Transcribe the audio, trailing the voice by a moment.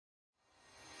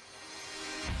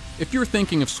If you're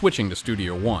thinking of switching to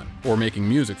Studio One or making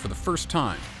music for the first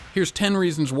time, here's 10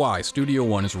 reasons why Studio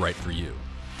One is right for you.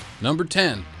 Number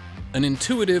 10. An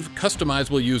intuitive,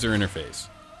 customizable user interface.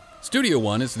 Studio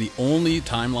One is the only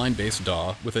timeline-based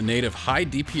DAW with a native high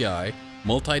DPI,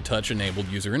 multi-touch enabled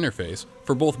user interface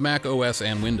for both Mac OS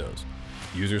and Windows.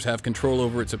 Users have control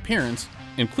over its appearance,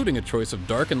 including a choice of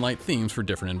dark and light themes for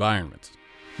different environments.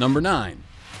 Number 9.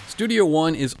 Studio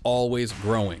One is always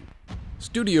growing.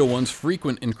 Studio One's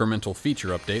frequent incremental feature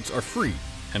updates are free,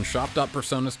 and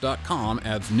shop.presonus.com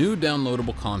adds new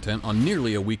downloadable content on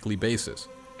nearly a weekly basis.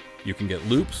 You can get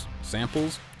loops,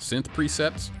 samples, synth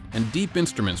presets, and deep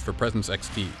instruments for Presence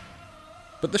XT.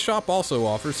 But the shop also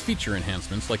offers feature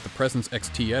enhancements like the Presence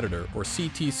XT Editor or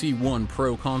CTC1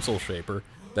 Pro Console Shaper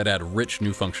that add rich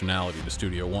new functionality to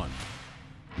Studio One.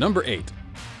 Number 8.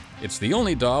 It's the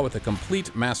only DAW with a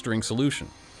complete mastering solution.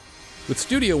 With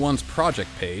Studio One's project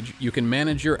page, you can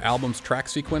manage your album's track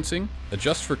sequencing,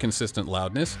 adjust for consistent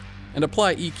loudness, and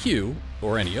apply EQ,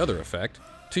 or any other effect,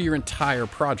 to your entire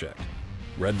project.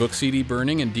 Redbook CD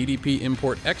burning and DDP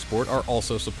import-export are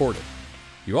also supported.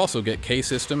 You also get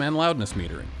K-system and loudness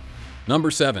metering. Number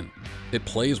 7. It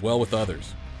plays well with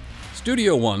others.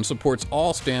 Studio One supports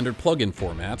all standard plugin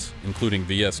formats, including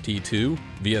VST2,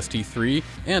 VST3,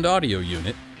 and Audio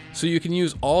Unit, so you can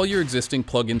use all your existing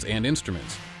plugins and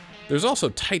instruments. There's also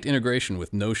tight integration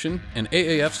with Notion, and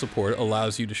AAF support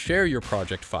allows you to share your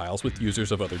project files with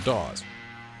users of other DAWs.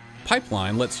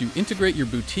 Pipeline lets you integrate your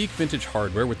boutique vintage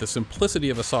hardware with the simplicity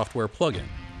of a software plugin.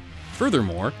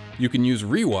 Furthermore, you can use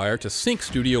Rewire to sync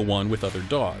Studio One with other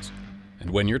DAWs. And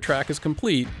when your track is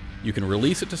complete, you can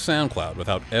release it to SoundCloud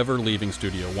without ever leaving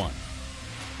Studio One.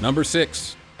 Number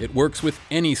 6. It works with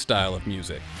any style of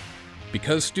music.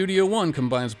 Because Studio One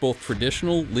combines both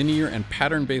traditional, linear, and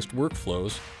pattern-based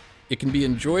workflows, it can be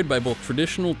enjoyed by both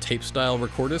traditional tape-style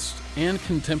recordists and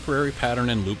contemporary pattern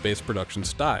and loop-based production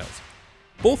styles.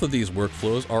 Both of these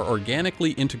workflows are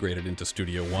organically integrated into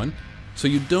Studio One, so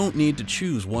you don't need to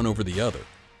choose one over the other.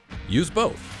 Use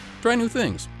both. Try new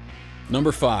things.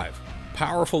 Number 5.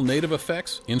 Powerful native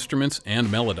effects, instruments, and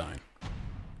Melodyne.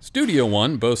 Studio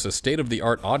One boasts a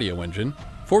state-of-the-art audio engine,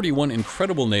 41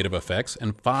 incredible native effects,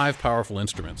 and 5 powerful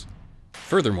instruments.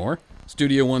 Furthermore,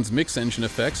 Studio One's mix engine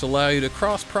effects allow you to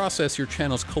cross-process your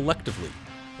channels collectively,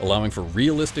 allowing for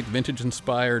realistic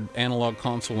vintage-inspired analog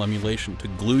console emulation to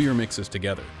glue your mixes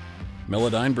together.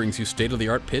 Melodyne brings you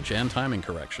state-of-the-art pitch and timing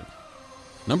correction.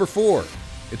 Number 4.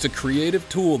 It's a creative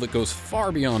tool that goes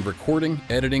far beyond recording,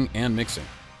 editing, and mixing.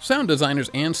 Sound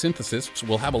designers and synthesists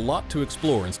will have a lot to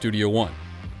explore in Studio One.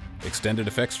 Extended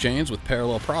effects chains with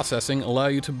parallel processing allow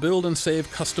you to build and save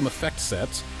custom effect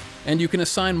sets, and you can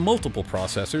assign multiple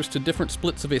processors to different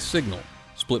splits of a signal,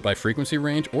 split by frequency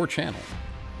range or channel.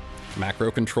 Macro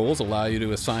controls allow you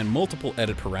to assign multiple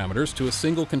edit parameters to a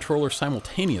single controller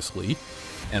simultaneously,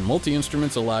 and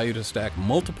multi-instruments allow you to stack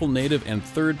multiple native and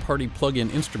third-party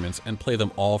plug-in instruments and play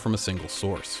them all from a single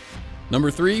source. Number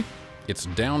 3. It's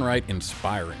downright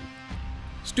inspiring.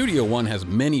 Studio One has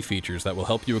many features that will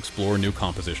help you explore new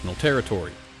compositional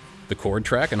territory. The chord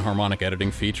track and harmonic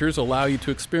editing features allow you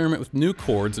to experiment with new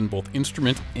chords in both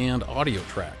instrument and audio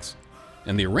tracks.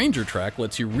 And the Arranger track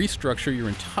lets you restructure your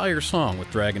entire song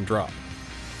with drag and drop.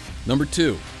 Number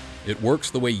 2. It works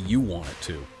the way you want it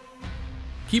to.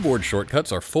 Keyboard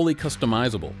shortcuts are fully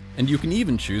customizable, and you can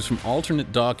even choose from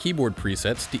alternate DAW keyboard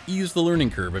presets to ease the learning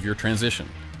curve of your transition.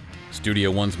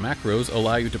 Studio One's macros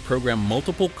allow you to program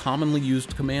multiple commonly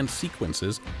used command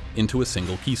sequences into a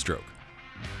single keystroke.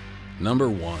 Number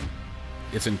 1.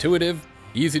 It's intuitive,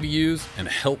 easy to use, and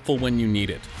helpful when you need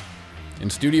it. In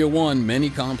Studio One, many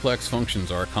complex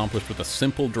functions are accomplished with a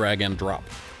simple drag and drop.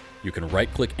 You can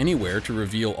right-click anywhere to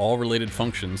reveal all related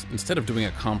functions instead of doing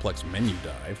a complex menu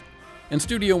dive. And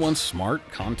Studio One's smart,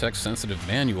 context-sensitive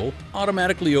manual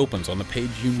automatically opens on the page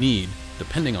you need,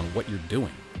 depending on what you're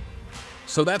doing.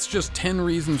 So that's just 10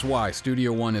 reasons why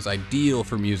Studio One is ideal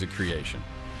for music creation.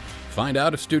 Find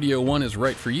out if Studio One is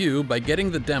right for you by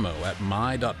getting the demo at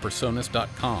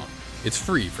my.presonus.com. It's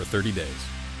free for 30 days.